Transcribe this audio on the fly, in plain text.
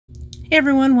Hey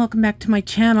everyone, welcome back to my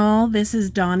channel. This is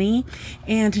Donnie,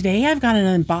 and today I've got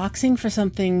an unboxing for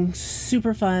something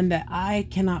super fun that I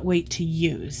cannot wait to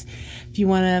use. If you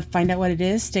want to find out what it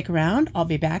is, stick around. I'll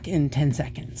be back in 10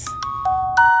 seconds.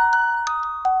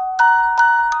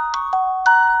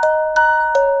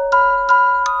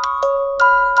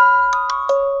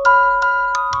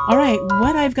 All right,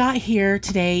 what I've got here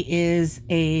today is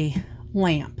a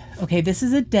lamp. Okay, this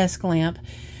is a desk lamp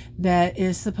that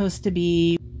is supposed to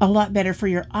be a lot better for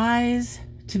your eyes,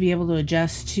 to be able to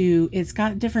adjust to. It's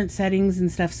got different settings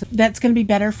and stuff, so that's going to be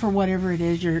better for whatever it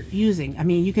is you're using. I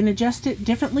mean, you can adjust it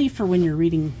differently for when you're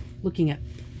looking at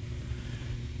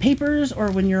papers,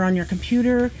 or when you're on your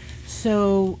computer.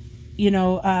 So, you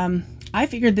know, I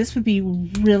figured this would be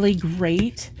really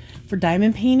great for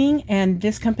diamond painting, and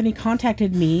this company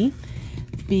contacted me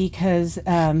because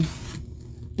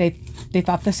they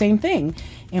thought the same thing.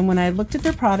 And when I looked at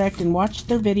their product and watched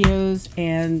their videos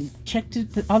and checked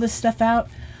all this stuff out,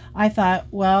 I thought,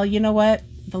 well, you know what?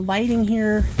 The lighting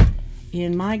here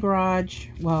in my garage,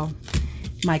 well,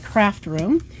 my craft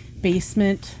room,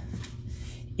 basement,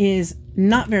 is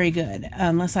not very good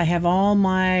unless I have all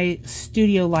my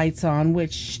studio lights on,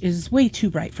 which is way too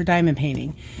bright for diamond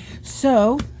painting.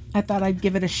 So I thought I'd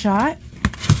give it a shot,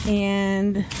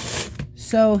 and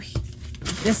so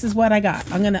this is what I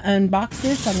got. I'm going to unbox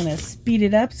this. I'm going to speed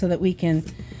it up so that we can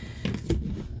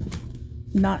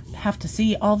not have to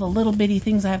see all the little bitty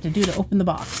things I have to do to open the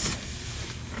box.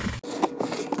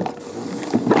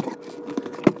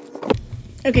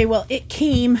 Okay, well,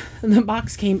 the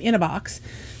box came in a box.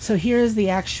 So here's the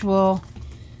actual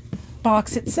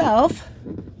box itself.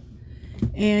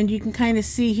 And you can kind of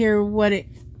see here what it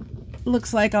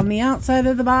looks like on the outside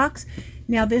of the box.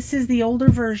 Now, this is the older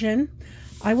version.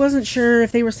 I wasn't sure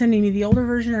if they were sending me the older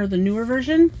version or the newer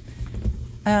version.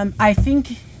 I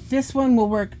think this one will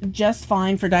work just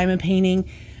fine for diamond painting.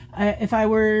 If I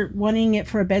were wanting it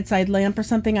for a bedside lamp or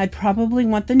something, I'd probably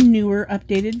want the newer,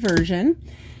 updated version.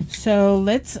 So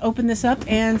let's open this up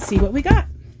and see what we got.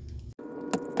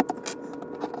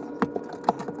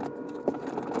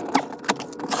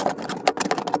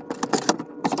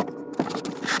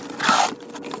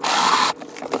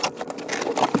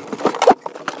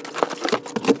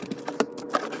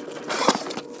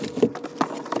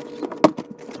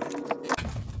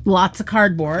 Lots of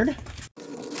cardboard.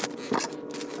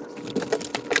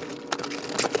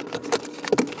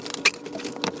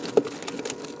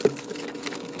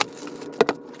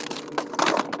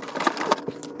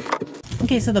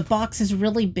 Okay, so the box is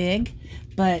really big,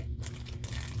 but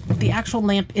the actual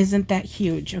lamp isn't that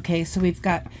huge. Okay, so we've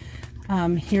got,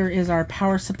 here is our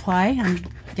power supply, I'm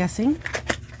guessing.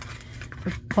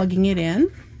 We're plugging it in.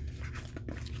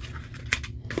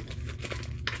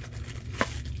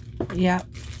 Yeah.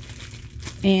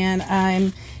 And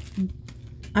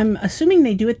I'm assuming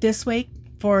they do it this way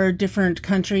for different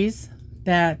countries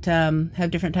that have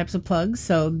different types of plugs.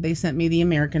 So they sent me the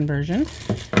American version.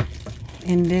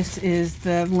 And this is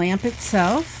the lamp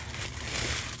itself.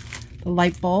 The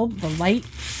light bulb, the light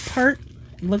part.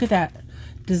 Look at that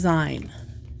design.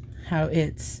 How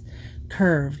it's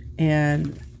curved.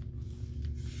 And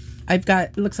I've got,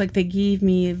 it looks like they gave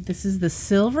me, this is the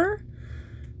silver.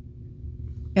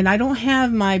 And I don't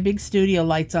have my big studio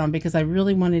lights on because I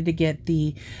really wanted to get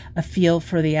a feel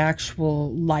for the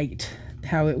actual light,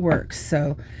 how it works.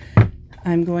 So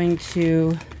I'm going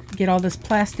to get all this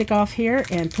plastic off here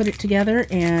and put it together,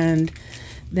 and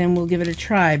then we'll give it a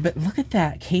try. But look at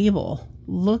that cable.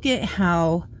 Look at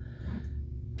how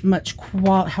much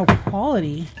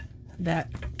quality that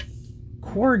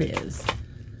cord is.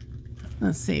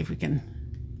 Let's see if we can,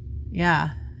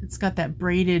 yeah. It's got that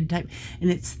braided type, and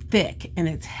it's thick and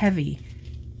it's heavy,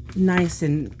 nice,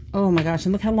 and oh my gosh,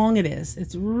 and look how long it is.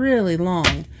 It's really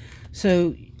long.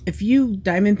 So if you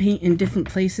diamond paint in different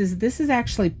places, this is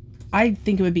actually, I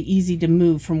think it would be easy to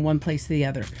move from one place to the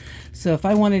other. So if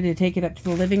I wanted to take it up to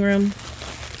the living room,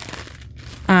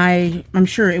 I'm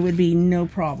sure it would be no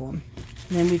problem.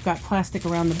 And then we've got plastic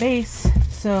around the base,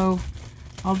 so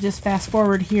I'll just fast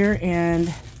forward here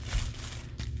and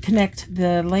connect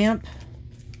the lamp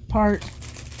part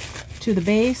to the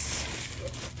base.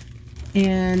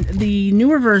 And the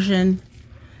newer version,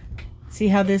 see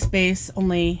how this base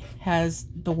only has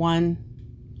the one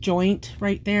joint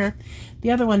right there?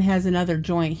 The other one has another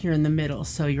joint here in the middle,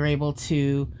 so you're able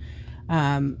to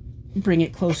bring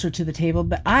it closer to the table.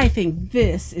 But I think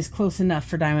this is close enough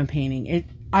for diamond painting.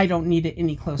 I don't need it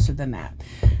any closer than that.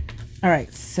 All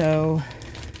right, so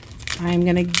I'm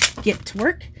gonna get to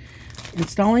work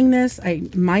installing this.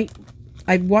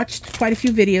 I've watched quite a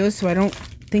few videos, so I don't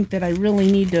think that I really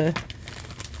need to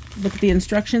look at the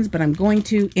instructions, but I'm going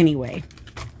to anyway.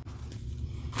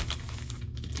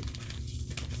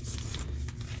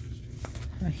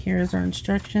 So here's our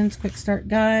instructions, quick start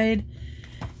guide,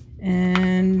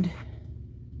 and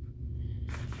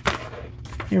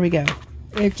here we go.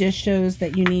 It just shows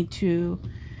that you need to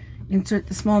insert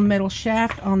the small metal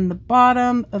shaft on the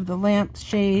bottom of the lamp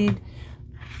shade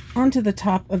onto the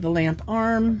top of the lamp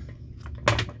arm.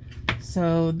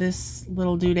 So this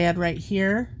little doodad right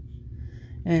here,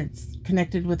 and it's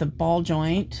connected with a ball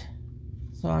joint,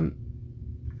 so I'm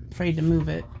afraid to move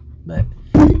it, but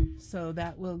so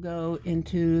that will go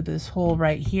into this hole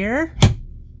right here,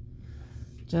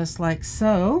 just like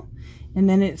so. And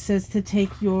then it says to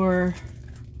take your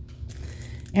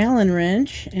Allen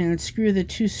wrench and screw the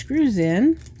 2 screws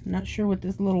in. I'm not sure what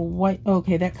this little white,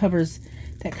 okay, that covers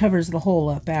the hole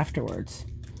up afterwards.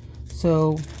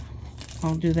 So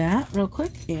I'll do that real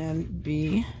quick and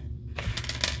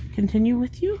continue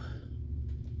with you.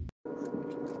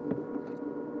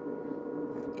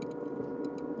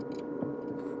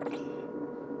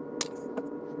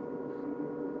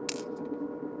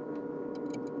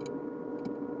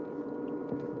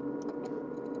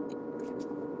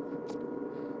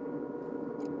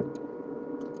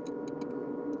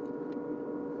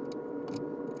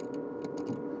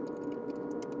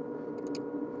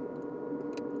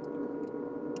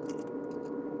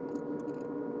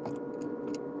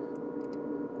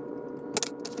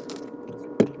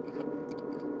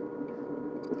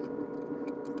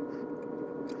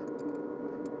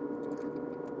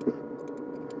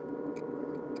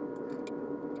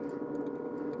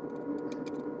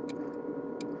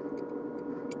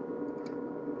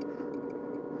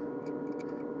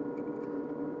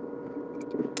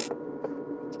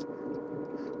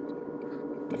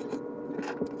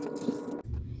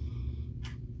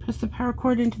 Press the power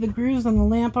cord into the grooves on the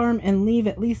lamp arm and leave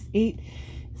at least 8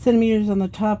 centimeters on the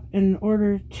top in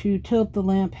order to tilt the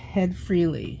lamp head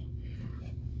freely.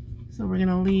 So we're going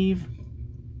to leave,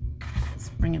 let's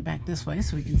bring it back this way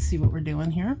so we can see what we're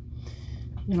doing here.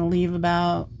 I'm going to leave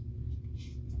about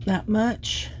that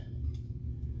much.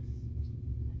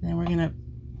 Then we're going to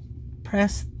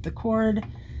press the cord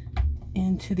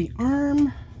into the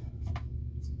arm.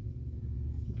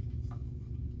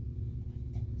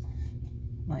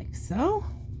 Like so.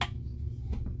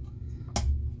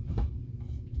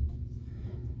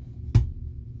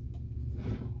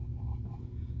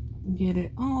 Get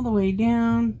it all the way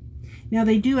down. Now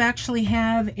they do actually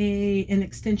have an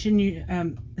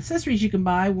extension accessories you can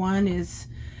buy. One is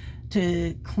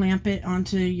to clamp it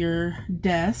onto your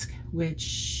desk,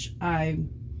 which I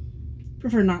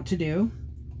prefer not to do.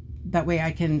 That way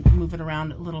I can move it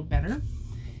around a little better.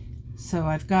 So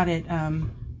I've got it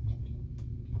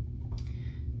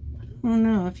I don't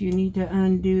know if you need to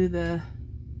undo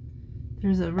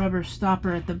there's a rubber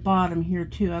stopper at the bottom here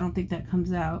too. I don't think that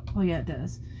comes out. Oh yeah, it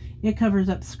does. It covers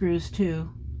up screws too.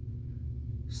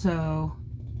 So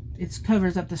it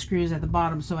covers up the screws at the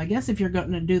bottom. So I guess if you're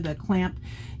going to do the clamp,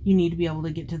 you need to be able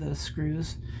to get to those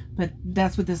screws. But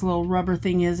that's what this little rubber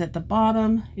thing is at the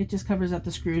bottom. It just covers up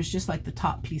the screws just like the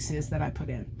top piece is that I put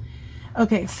in.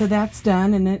 Okay, so that's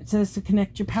done, and it says to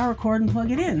connect your power cord and plug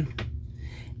it in.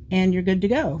 And you're good to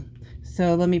go.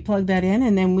 So let me plug that in,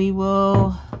 and then we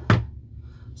will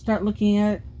start looking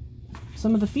at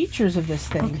some of the features of this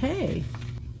thing. Okay,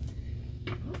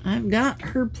 I've got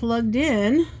her plugged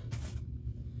in,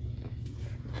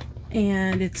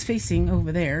 and it's facing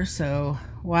over there. So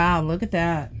wow, look at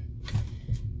that.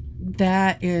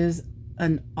 That is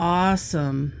an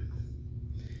awesome,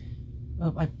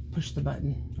 oh, I pushed the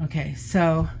button. Okay,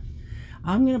 so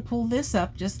I'm gonna pull this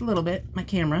up just a little bit, my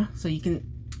camera, so you can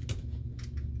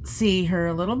see her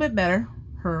a little bit better.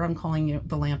 Her, I'm calling it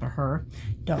the lamp a her.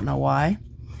 Don't know why.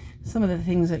 Some of the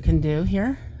things it can do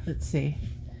here. Let's see.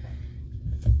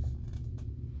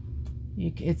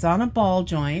 It's on a ball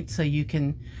joint, so you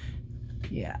can,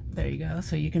 yeah, there you go.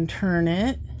 So you can turn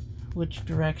it which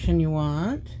direction you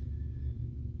want.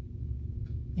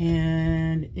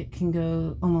 And it can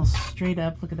go almost straight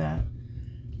up. Look at that.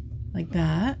 Like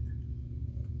that.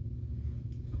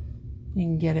 You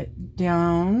can get it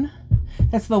down.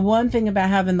 That's the one thing about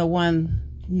having the one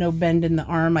no bend in the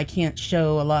arm. I can't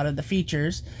show a lot of the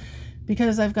features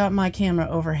because I've got my camera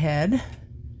overhead.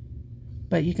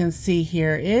 But you can see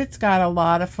here, it's got a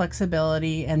lot of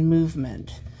flexibility and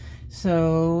movement.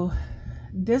 So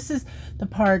this is the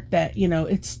part that, you know,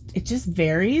 it just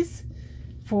varies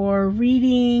for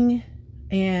reading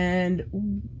and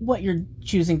what you're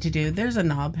choosing to do. There's a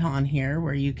knob on here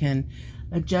where you can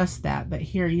adjust that, but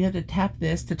here you have to tap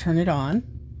this to turn it on.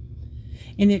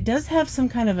 And it does have some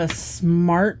kind of a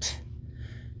smart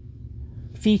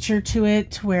feature to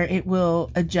it where it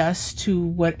will adjust to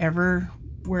wherever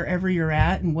you're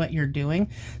at and what you're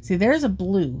doing. See, there's a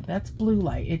blue. That's blue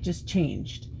light. It just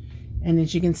changed. And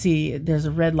as you can see, there's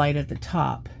a red light at the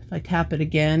top. If I tap it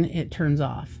again, it turns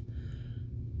off.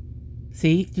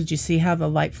 See, did you see how the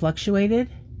light fluctuated?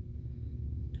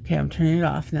 Okay, I'm turning it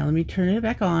off. Now let me turn it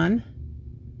back on.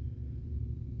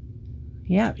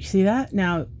 Yeah, you see that?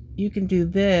 Now you can do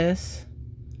this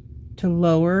to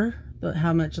lower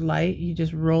how much light. You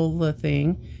just roll the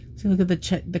thing. So look at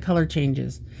the color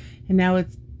changes. And now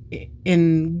it's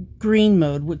in green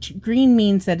mode, which green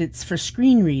means that it's for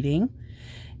screen reading.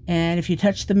 And if you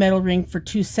touch the metal ring for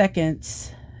 2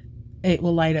 seconds, it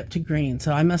will light up to green.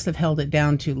 So I must have held it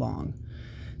down too long.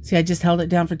 See, I just held it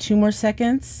down for 2 more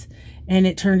seconds and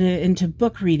it turned it into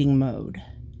book reading mode.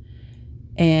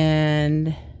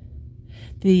 And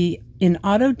in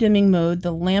auto dimming mode,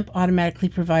 the lamp automatically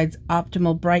provides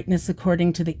optimal brightness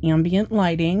according to the ambient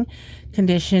lighting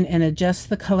condition and adjusts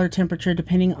the color temperature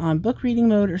depending on book reading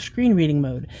mode or screen reading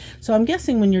mode. So I'm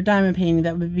guessing when you're diamond painting,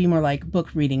 that would be more like book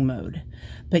reading mode.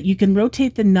 But you can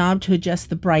rotate the knob to adjust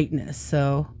the brightness.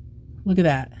 So look at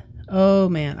that. Oh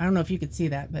man, I don't know if you could see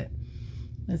that, but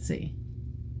let's see.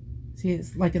 See,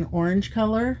 it's like an orange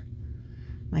color.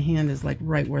 My hand is like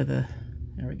right where the...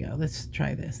 There we go. Let's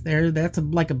try this. There, that's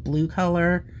like a blue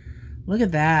color. Look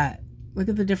at that. Look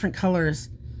at the different colors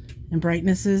and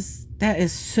brightnesses. That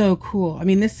is so cool. I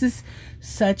mean, this is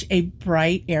such a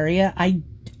bright area.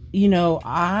 You know,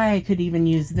 I could even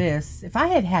use this. If I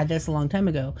had had this a long time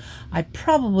ago, I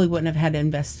probably wouldn't have had to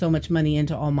invest so much money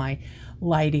into all my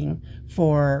lighting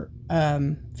for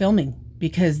filming,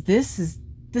 because this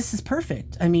is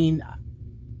perfect. I mean,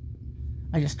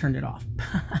 I just turned it off.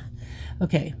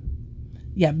 Okay.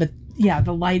 Yeah, but yeah,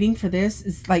 the lighting for this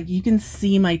is like, you can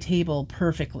see my table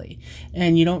perfectly,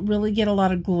 and you don't really get a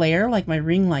lot of glare like my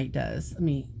ring light does. Let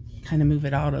me kind of move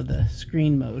it out of the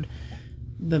screen mode,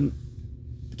 the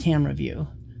camera view,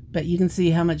 but you can see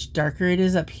how much darker it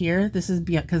is up here. This is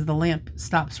because the lamp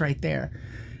stops right there.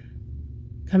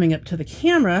 Coming up to the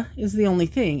camera is the only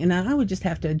thing, and I would just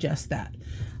have to adjust that.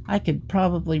 I could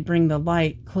probably bring the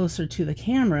light closer to the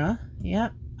camera.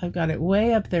 Yep, I've got it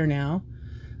way up there now.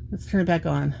 Let's turn it back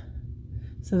on.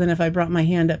 So then if I brought my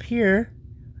hand up here,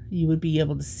 you would be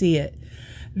able to see it.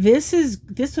 This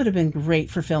would have been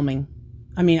great for filming.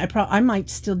 I mean, I might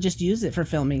still just use it for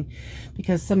filming,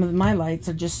 because some of my lights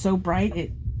are just so bright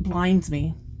it blinds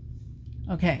me.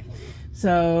 Okay,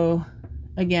 so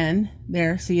again,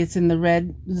 there, see, it's in the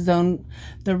red zone,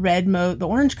 the red mode, the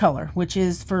orange color, which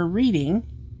is for reading,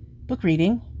 book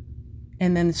reading,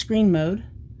 and then the screen mode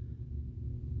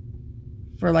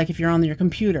for like if you're on your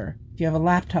computer, if you have a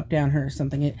laptop down here or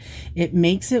something. It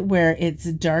makes it where it's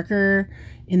darker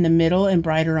in the middle and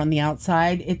brighter on the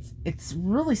outside. It's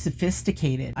really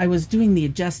sophisticated. I was doing the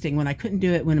adjusting when I couldn't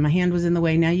do it when my hand was in the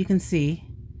way. Now you can see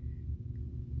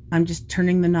I'm just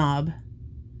turning the knob.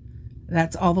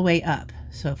 That's all the way up.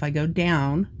 So if I go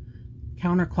down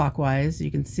counterclockwise,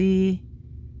 you can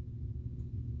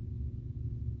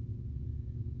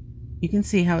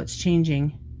see how it's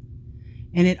changing.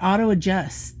 And it auto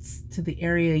adjusts to the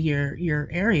area, your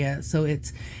area. So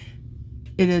it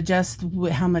adjusts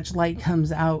how much light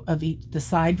comes out of the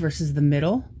side versus the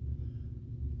middle.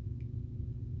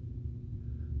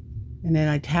 And then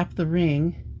I tap the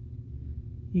ring.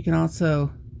 You can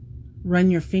also run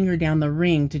your finger down the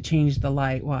ring to change the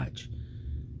light. Watch.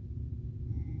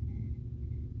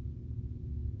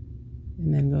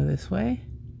 And then go this way.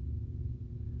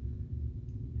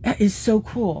 That is so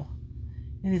cool.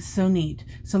 It is so neat.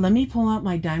 So let me pull out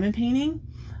my diamond painting.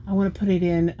 I want to put it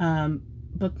in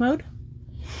book mode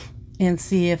and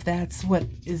see if that's what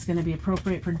is going to be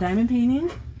appropriate for diamond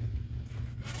painting.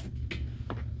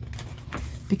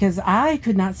 Because I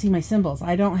could not see my symbols.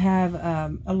 I don't have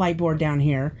a light board down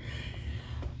here.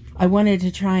 I wanted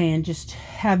to try and just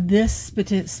have this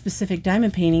specific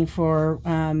diamond painting for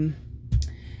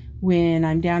when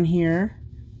I'm down here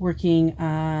working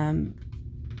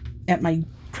at my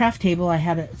craft table.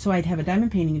 So I'd have a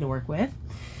diamond painting to work with.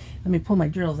 Let me pull my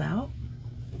drills out.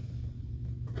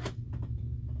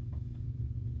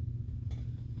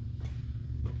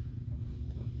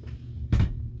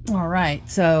 All right,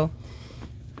 so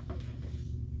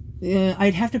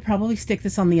I'd have to probably stick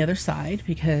this on the other side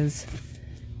because,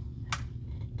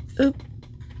 oop,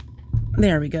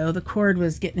 there we go. The cord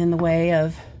was getting in the way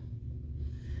of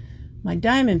my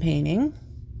diamond painting.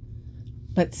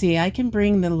 But see, I can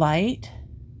bring the light.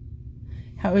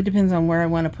 It depends on where I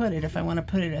want to put it. If I want to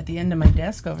put it at the end of my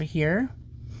desk over here,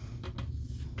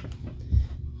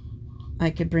 I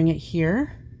could bring it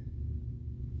here.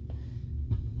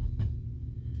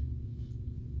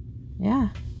 Yeah.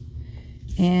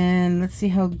 And let's see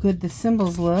how good the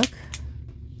symbols look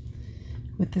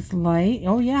with this light.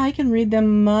 Oh yeah, I can read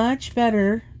them much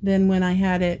better than when I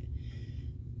had it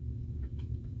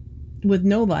with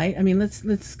no light. I mean,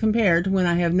 let's compare to when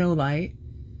I have no light.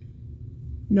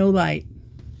 No light.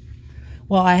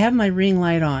 Well, I have my ring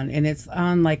light on, and it's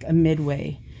on like a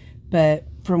midway. But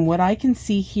from what I can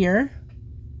see here,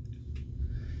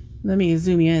 let me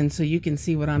zoom you in so you can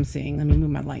see what I'm seeing. Let me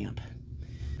move my lamp.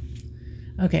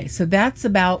 Okay, so that's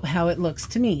about how it looks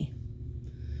to me.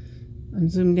 I'm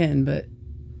zoomed in, but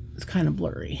it's kind of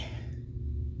blurry.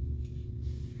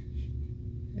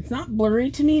 It's not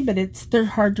blurry to me, but they're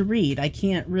hard to read. I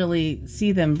can't really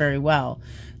see them very well.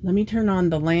 Let me turn on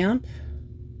the lamp.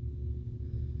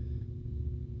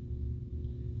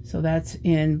 So that's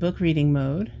in book reading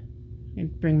mode.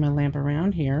 And bring my lamp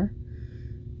around here.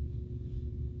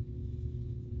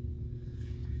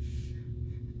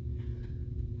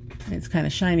 It's kind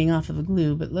of shining off of the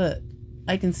glue, but look,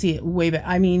 I can see it way back.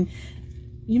 I mean,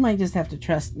 you might just have to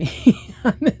trust me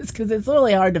on this because it's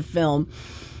really hard to film.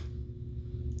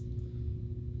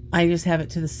 I just have it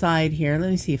to the side here. Let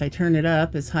me see if I turn it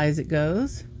up as high as it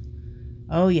goes.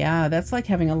 Oh yeah, that's like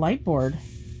having a light board.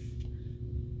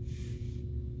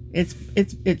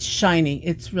 It's shining.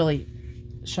 It's really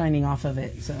shining off of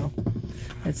it. So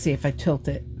let's see if I tilt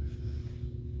it.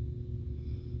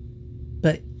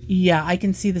 But yeah, I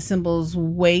can see the symbols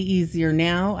way easier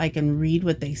now. I can read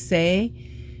what they say.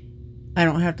 I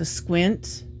don't have to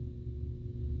squint.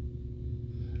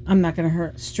 I'm not going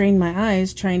to strain my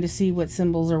eyes trying to see what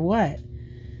symbols are what.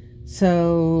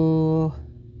 So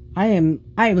I am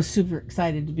super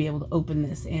excited to be able to open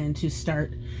this and to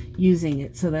start using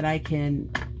it so that I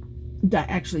can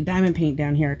actually diamond paint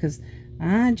down here, because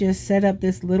I just set up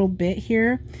this little bit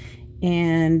here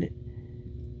and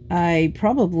I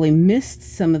probably missed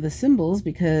some of the symbols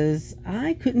because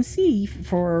I couldn't see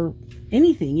for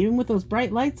anything, even with those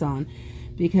bright lights on,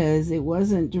 because it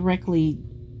wasn't directly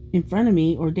in front of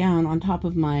me or down on top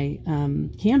of my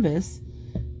canvas,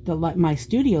 my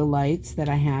studio lights that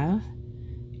I have.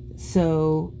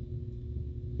 So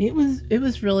it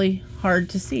was really hard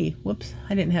to see. Whoops,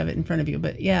 I didn't have it in front of you,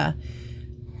 but yeah.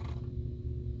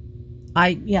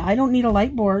 I don't need a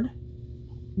light board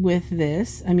with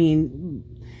this. I mean,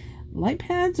 light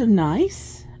pads are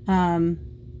nice. I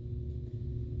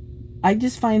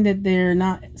just find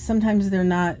that sometimes they're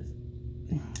not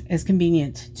as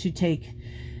convenient to take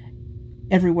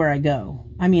everywhere I go.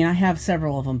 I mean, I have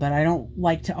several of them, but I don't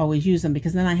like to always use them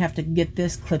because then I have to get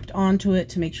this clipped onto it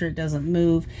to make sure it doesn't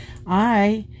move.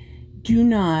 I do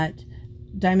not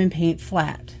diamond paint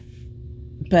flat,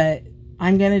 but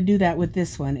I'm going to do that with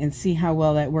this one and see how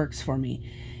well that works for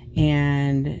me.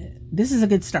 And this is a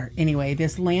good start. Anyway,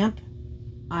 this lamp,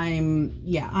 I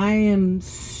am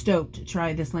stoked to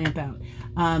try this lamp out.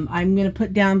 I'm going to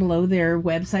put down below their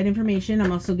website information.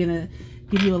 I'm also going to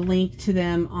give you a link to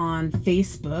them on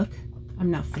Facebook. I'm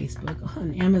not Facebook,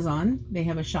 on Amazon. They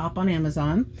have a shop on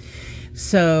Amazon.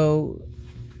 So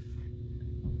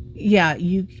yeah,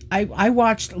 I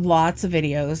watched lots of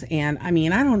videos, and I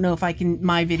mean, I don't know if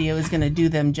my video is going to do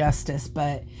them justice,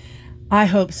 but I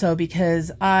hope so,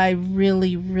 because I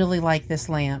really, really like this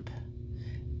lamp.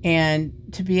 And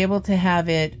to be able to have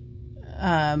it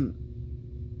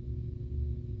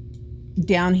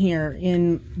down here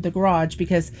in the garage,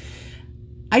 because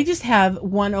I just have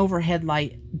one overhead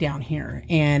light down here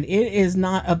and it is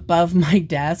not above my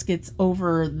desk, it's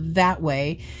over that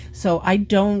way. So I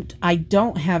don't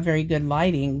have very good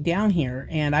lighting down here,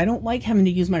 and I don't like having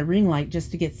to use my ring light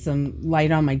just to get some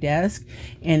light on my desk,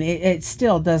 and it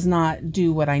still does not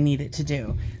do what I need it to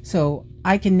do. So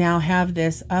I can now have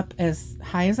this up as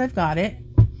high as I've got it,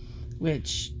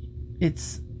 which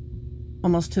it's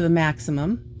almost to the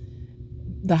maximum,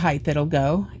 the height that'll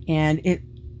go, and it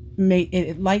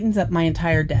lightens up my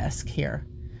entire desk here,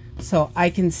 so I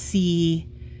can see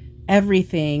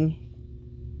everything,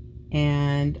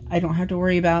 and I don't have to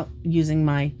worry about using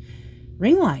my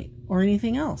ring light or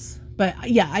anything else. But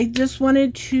yeah, I just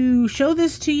wanted to show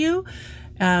this to you.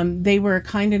 They were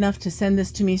kind enough to send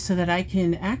this to me so that I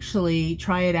can actually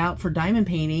try it out for diamond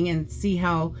painting and see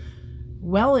how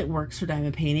well it works for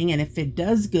diamond painting, and if it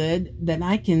does good, then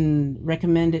I can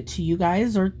recommend it to you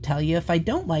guys or tell you if I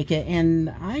don't like it.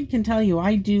 And I can tell you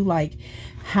I do like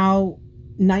how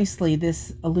nicely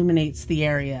this illuminates the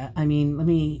area. I mean, let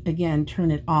me again turn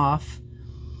it off,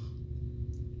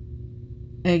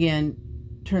 again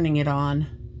turning it on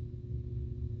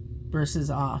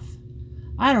versus off.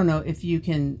 I don't know if you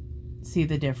can see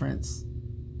the difference.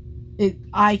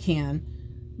 I can.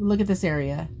 Look at this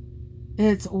area.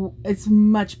 It's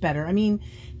much better. I mean,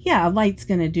 yeah, a light's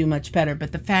going to do much better.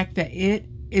 But the fact that it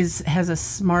has a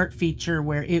smart feature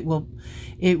where it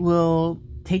will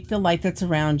take the light that's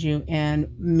around you and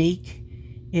make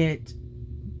it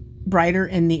brighter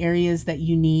in the areas that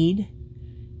you need,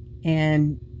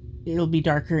 and it'll be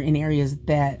darker in areas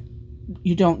that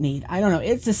you don't need. I don't know.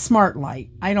 It's a smart light.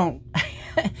 I don't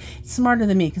it's smarter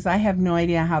than me because I have no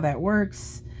idea how that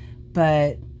works,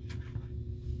 but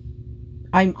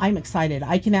I'm excited.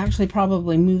 I can actually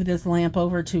probably move this lamp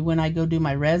over to when I go do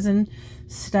my resin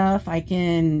stuff. I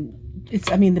mean,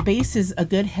 the base is a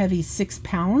good heavy 6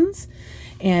 pounds,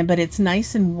 but it's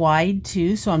nice and wide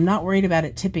too, so I'm not worried about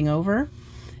it tipping over.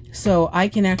 So I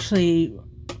can actually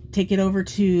take it over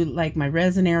to like my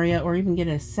resin area, or even get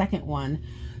a second one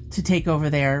to take over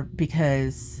there,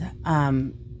 because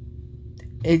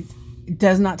it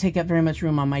does not take up very much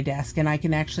room on my desk, and I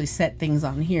can actually set things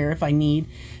on here if I need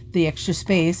the extra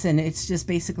space. And it's just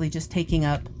basically just taking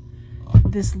up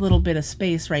this little bit of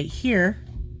space right here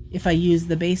if I use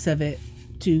the base of it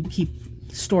to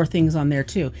store things on there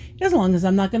too, as long as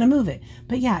I'm not going to move it.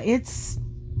 But yeah,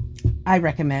 I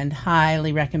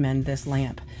highly recommend this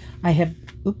lamp. I have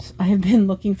been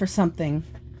looking for something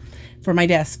for my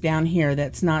desk down here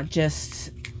that's not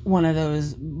just one of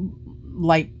those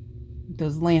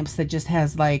lamps that just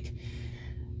has like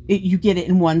you get it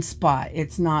in one spot.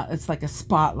 It's like a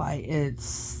spotlight.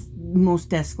 Most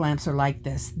desk lamps are like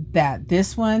this.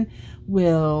 This one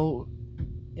will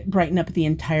brighten up the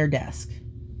entire desk.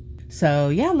 So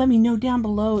yeah, let me know down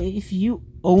below if you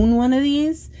own one of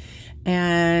these,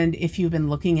 and if you've been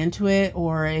looking into it,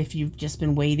 or if you've just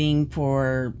been waiting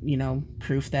for,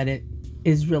 proof that it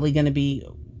is really going to be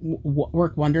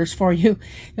work wonders for you.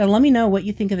 Now, let me know what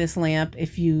you think of this lamp.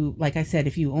 If you, like I said,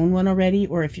 if you own one already,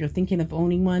 or if you're thinking of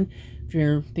owning one, if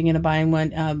you're thinking of buying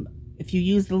one, if you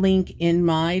use the link in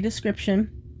my description,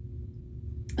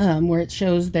 where it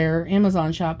shows their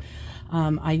Amazon shop,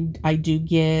 I do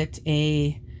get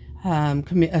a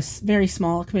very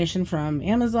small commission from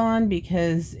Amazon,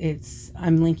 because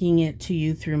I'm linking it to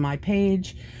you through my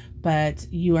page, but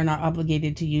you are not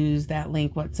obligated to use that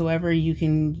link whatsoever. You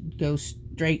can go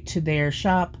straight to their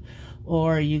shop,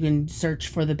 or you can search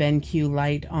for the BenQ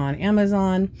light on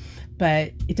Amazon,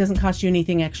 but it doesn't cost you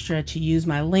anything extra to use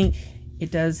my link.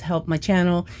 It does help my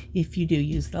channel if you do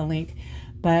use the link.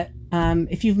 But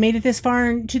if you've made it this far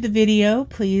into the video,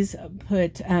 please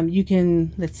put,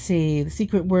 let's see, the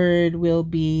secret word will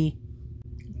be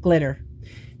glitter.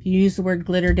 If you use the word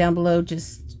glitter down below,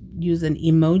 just use an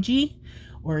emoji,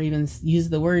 or even use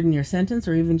the word in your sentence,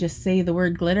 or even just say the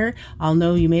word glitter. I'll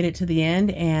know you made it to the end.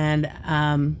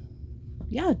 And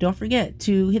yeah, don't forget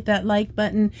to hit that like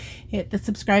button, hit the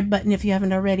subscribe button if you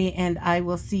haven't already, and I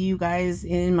will see you guys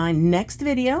in my next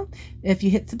video. If you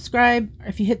hit subscribe, or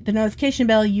if you hit the notification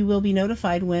bell, you will be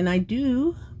notified when I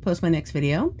do post my next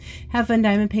video. Have fun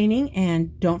diamond painting,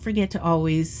 and don't forget to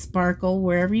always sparkle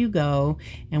wherever you go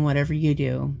and whatever you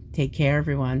do. Take care,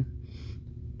 everyone.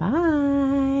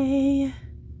 Bye.